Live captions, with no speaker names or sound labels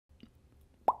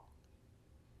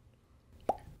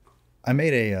I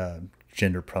made a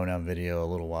gender pronoun video a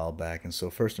little while back, and so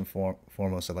first and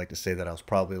foremost, I'd like to say that I was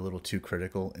probably a little too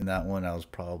critical in that one. I was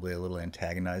probably a little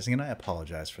antagonizing, and I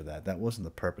apologize for that. That wasn't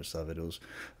the purpose of it. It was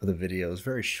of the video. It was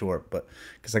very short, but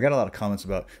because I got a lot of comments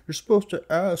about you're supposed to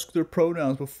ask their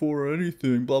pronouns before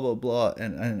anything, blah blah blah,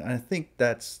 and I think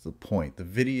that's the point. The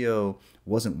video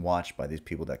wasn't watched by these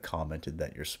people that commented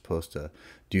that you're supposed to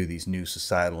do these new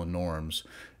societal norms.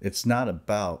 It's not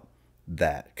about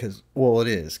that because well it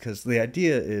is because the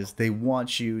idea is they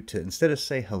want you to, instead of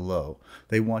say hello,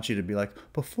 they want you to be like,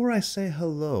 before I say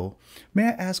hello, may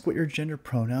I ask what your gender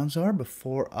pronouns are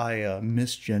before I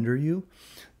misgender you.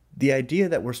 The idea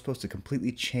that we're supposed to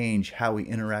completely change how we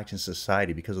interact in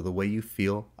society because of the way you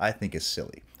feel, I think is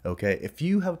silly. Okay, if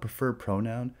you have a preferred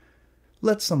pronoun,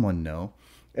 let someone know,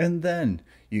 and then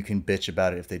you can bitch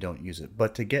about it if they don't use it.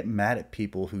 But to get mad at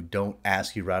people who don't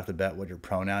ask you right off the bat what your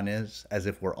pronoun is, as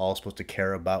if we're all supposed to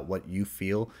care about what you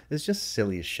feel, is just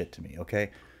silly as shit to me,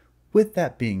 okay? With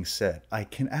that being said, I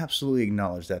can absolutely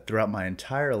acknowledge that throughout my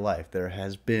entire life there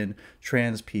has been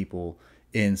trans people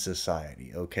in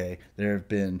society, okay? There have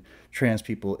been trans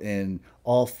people in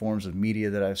all forms of media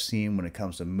that I've seen when it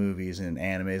comes to movies and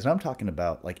animes. And I'm talking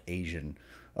about like Asian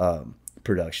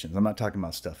productions. I'm not talking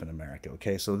about stuff in America,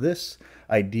 okay? So this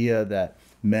idea that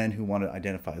men who want to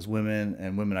identify as women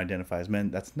and women identify as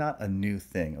men, that's not a new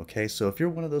thing, okay? So if you're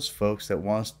one of those folks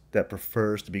that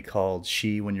prefers to be called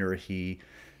she when you're a he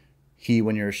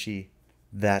when you're a she,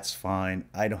 that's fine.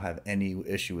 I don't have any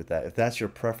issue with that. If that's your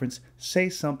preference, say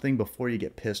something before you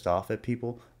get pissed off at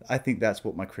people. I think that's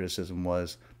what my criticism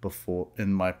was before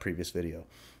in my previous video.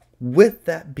 With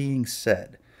that being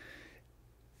said,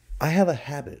 I have a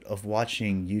habit of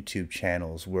watching YouTube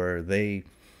channels where they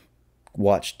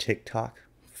watch TikTok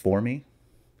for me.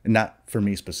 Not for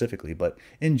me specifically, but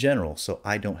in general, so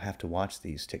I don't have to watch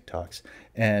these TikToks.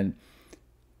 And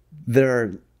there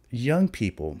are young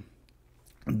people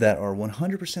that are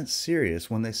 100%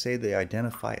 serious when they say they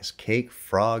identify as cake,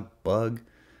 frog, bug,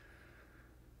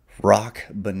 rock,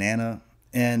 banana.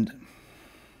 And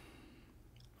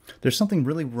there's something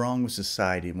really wrong with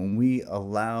society when we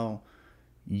allow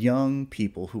young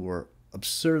people who are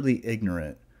absurdly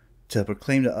ignorant to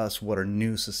proclaim to us what are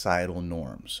new societal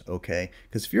norms, okay?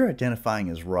 Because if you're identifying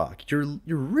as rock, you're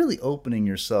really opening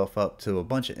yourself up to a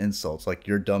bunch of insults like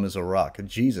you're dumb as a rock.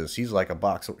 Jesus, he's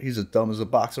as dumb as a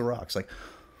box of rocks. Like,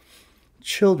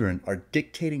 children are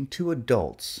dictating to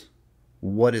adults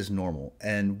what is normal,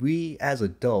 and we as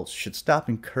adults should stop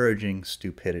encouraging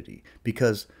stupidity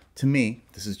because, to me,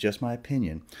 this is just my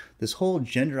opinion, this whole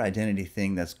gender identity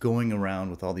thing that's going around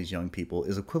with all these young people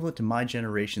is equivalent to my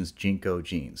generation's Jinko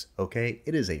jeans, okay?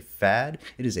 It is a fad,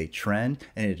 it is a trend,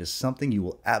 and it is something you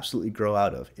will absolutely grow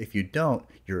out of. If you don't,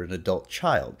 you're an adult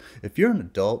child. If you're an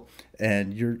adult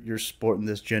and you're sporting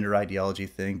this gender ideology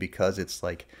thing because it's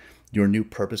like your new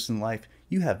purpose in life,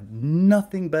 you have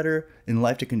nothing better in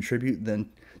life to contribute than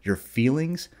your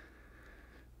feelings,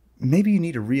 maybe you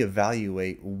need to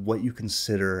reevaluate what you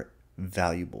consider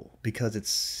valuable, because it's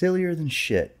sillier than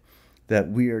shit that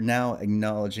we are now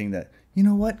acknowledging that, you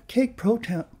know what,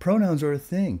 pronouns are a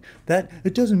thing. That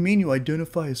it doesn't mean you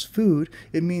identify as food.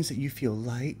 It means that you feel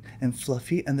light and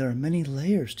fluffy and there are many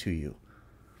layers to you.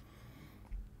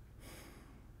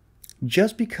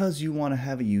 Just because you want to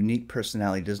have a unique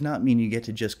personality does not mean you get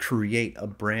to just create a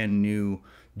brand new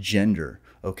gender.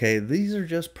 Okay, these are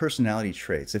just personality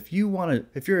traits. If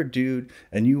you're a dude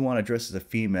and you want to dress as a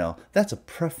female, that's a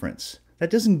preference. That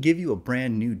doesn't give you a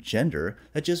brand new gender.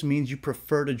 That just means you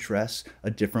prefer to dress a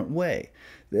different way.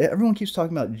 Everyone keeps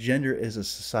talking about gender as a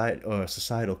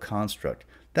societal construct.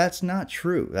 That's not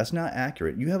true. That's not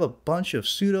accurate. You have a bunch of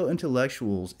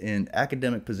pseudo-intellectuals in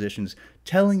academic positions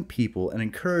telling people and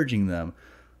encouraging them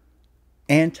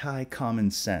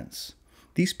anti-common sense.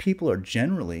 These people are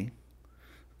generally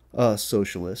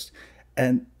socialist,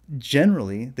 and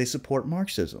generally they support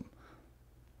Marxism.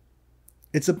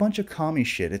 It's a bunch of commie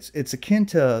shit. It's akin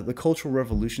to the Cultural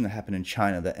Revolution that happened in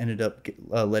China that ended up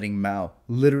letting Mao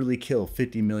literally kill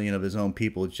 50 million of his own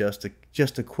people just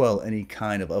to quell any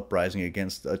kind of uprising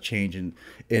against a change in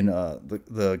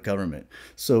the government.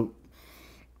 So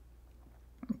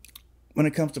when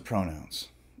it comes to pronouns,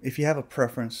 if you have a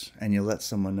preference and you let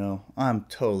someone know, I'm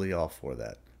totally all for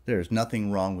that. There's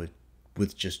nothing wrong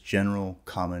with just general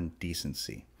common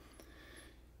decency.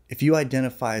 If you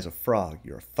identify as a frog,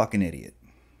 you're a fucking idiot.